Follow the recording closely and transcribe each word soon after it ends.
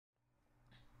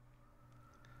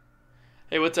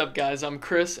Hey, what's up guys? I'm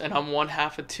Chris and I'm one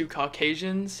half of two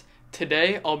Caucasians.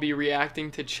 Today I'll be reacting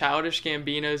to Childish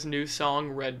Gambino's new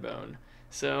song, Redbone.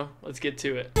 So, let's get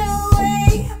to it.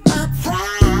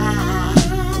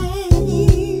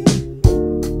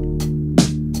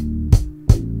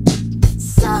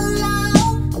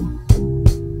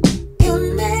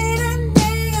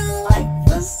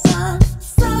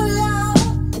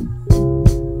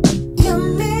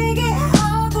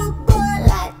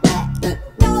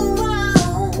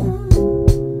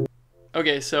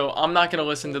 Okay, so I'm not gonna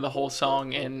listen to the whole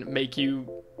song and make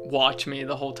you watch me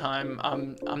the whole time.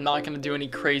 I'm not gonna do any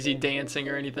crazy dancing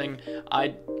or anything.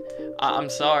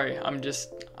 I'm sorry. I'm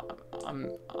just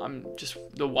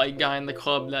the white guy in the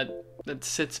club that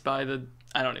sits by the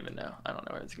I don't even know. I don't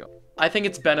know where it's going. I think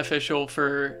it's beneficial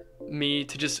for me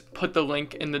to just put the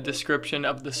link in the description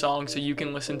of the song so you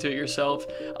can listen to it yourself.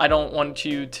 I don't want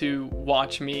you to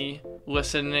watch me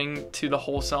listening to the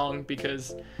whole song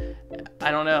because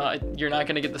I don't know, you're not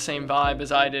going to get the same vibe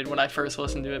as I did when I first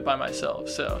listened to it by myself.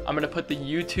 So I'm going to put the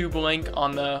YouTube link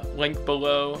on the link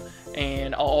below,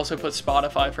 and I'll also put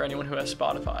Spotify for anyone who has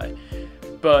Spotify.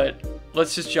 But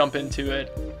let's just jump into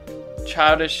it.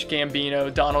 Childish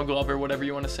Gambino, Donald Glover, whatever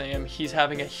you want to say him, he's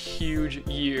having a huge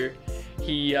year.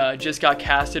 He just got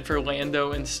casted for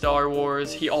Lando in Star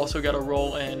Wars. He also got a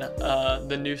role in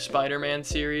the new Spider-Man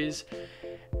series.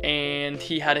 And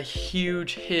he had a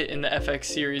huge hit in the FX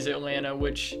series Atlanta,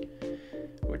 which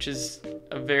is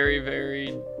a very,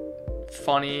 very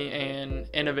funny and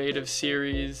innovative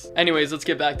series. Anyways, let's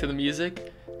get back to the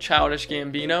music. Childish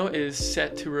Gambino is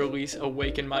set to release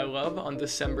Awaken My Love on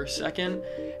December 2nd,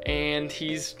 and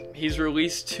he's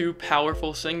released two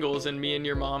powerful singles in Me and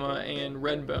Your Mama and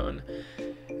Redbone.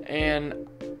 And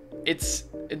it's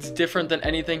different than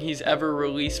anything he's ever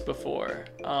released before.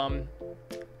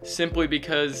 Simply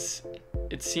because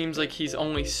it seems like he's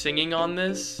only singing on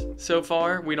this so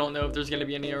far. We don't know if there's going to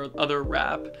be any other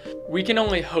rap. We can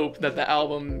only hope that the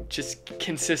album just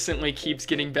consistently keeps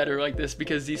getting better like this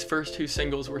because these first two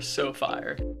singles were so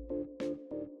fire.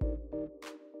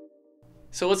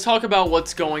 So let's talk about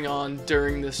what's going on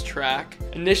during this track.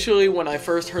 Initially, when I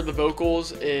first heard the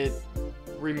vocals, it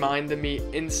reminded me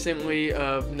instantly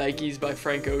of Nikes by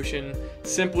Frank Ocean,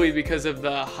 simply because of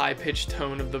the high-pitched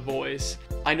tone of the voice.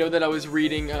 I know that I was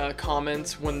reading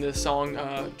comments when the song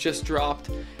just dropped,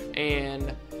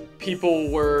 and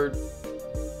people were,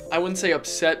 I wouldn't say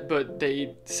upset, but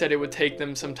they said it would take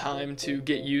them some time to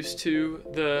get used to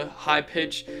the high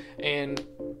pitch, and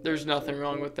there's nothing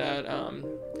wrong with that.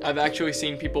 I've actually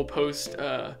seen people post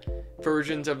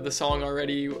versions of the song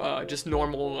already, just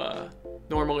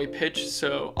normally pitched,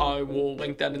 so I will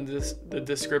link that in the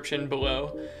description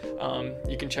below.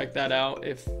 You can check that out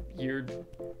if you're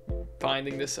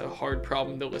finding this a hard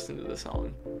problem to listen to the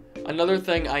song. Another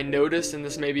thing I noticed, and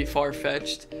this may be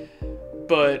far-fetched,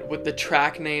 but with the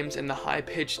track names and the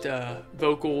high-pitched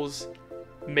vocals,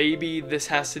 maybe this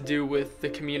has to do with the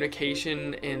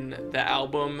communication in the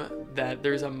album, that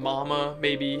there's a mama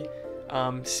maybe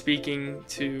speaking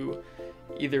to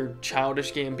either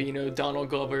Childish Gambino, Donald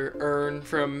Glover, Earn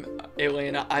from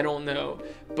Atlanta, I don't know,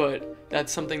 but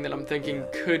that's something that I'm thinking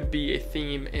could be a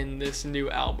theme in this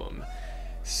new album.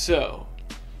 So,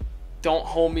 don't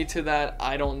hold me to that,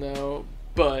 I don't know,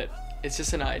 but it's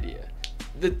just an idea.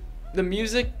 The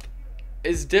music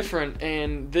is different,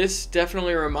 and this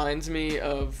definitely reminds me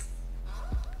of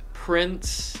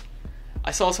Prince.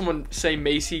 I saw someone say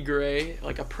Macy Gray,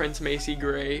 like a Prince Macy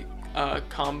Gray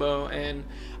combo, and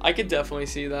I could definitely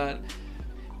see that.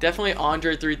 Definitely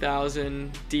Andre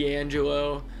 3000,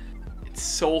 D'Angelo. It's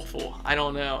soulful. I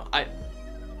don't know.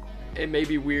 It may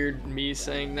be weird me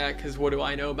saying that because what do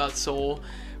I know about soul,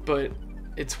 but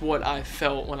it's what I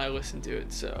felt when I listened to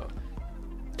it, so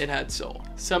it had soul.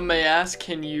 Some may ask,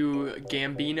 can you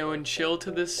Gambino and chill to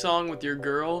this song with your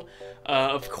girl?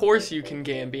 Of course you can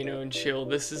Gambino and chill.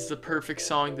 This is the perfect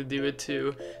song to do it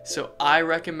to, so I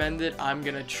recommend it. I'm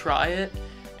gonna try it,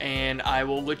 and I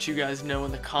will let you guys know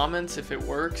in the comments if it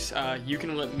works. You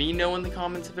can let me know in the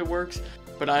comments if it works,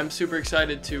 but I'm super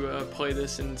excited to play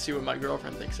this and see what my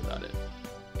girlfriend thinks about it.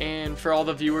 And for all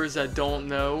the viewers that don't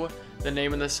know, the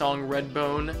name of the song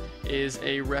Redbone is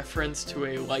a reference to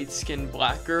a light-skinned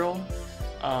black girl.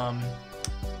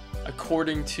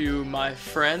 According to my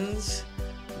friends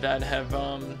that have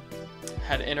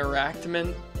had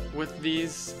interaction with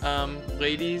these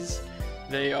ladies,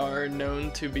 they are known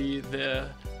to be the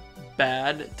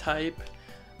bad type.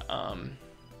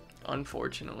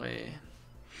 Unfortunately,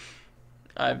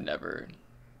 I've never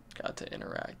got to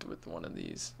interact with one of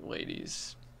these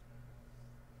ladies.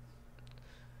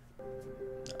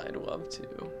 I'd love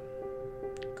to.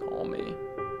 Call me.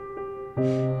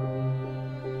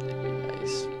 It'd be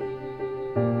nice.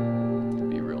 It'd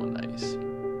be real nice.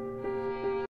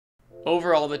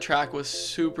 Overall, the track was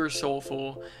super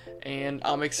soulful, and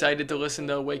I'm excited to listen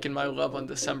to Awaken My Love on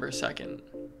December 2nd.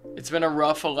 It's been a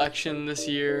rough election this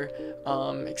year,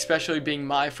 especially being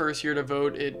my first year to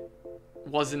vote. It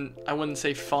wasn't, I wouldn't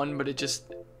say fun, but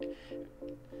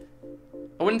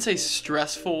I wouldn't say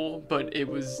stressful, but it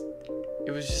was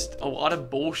just a lot of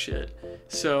bullshit.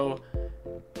 So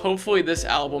hopefully this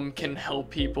album can help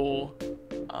people.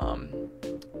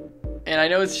 And I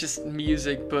know it's just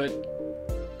music, but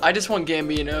I just want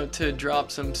Gambino to drop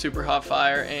some super hot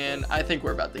fire, and I think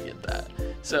we're about to get that.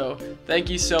 So thank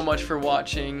you so much for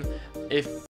watching.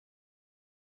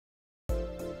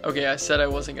 Okay, I said I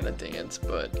wasn't gonna dance,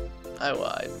 but I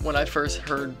lied. When I first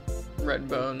heard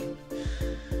Redbone,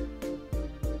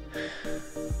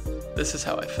 this is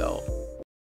how I felt.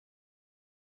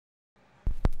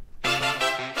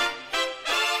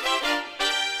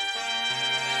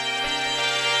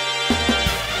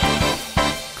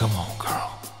 Come on,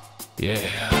 girl. Yeah,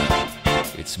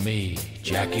 it's me,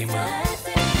 Jackie Murray.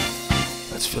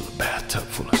 Let's fill a bathtub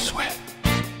full of sweat.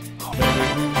 Oh,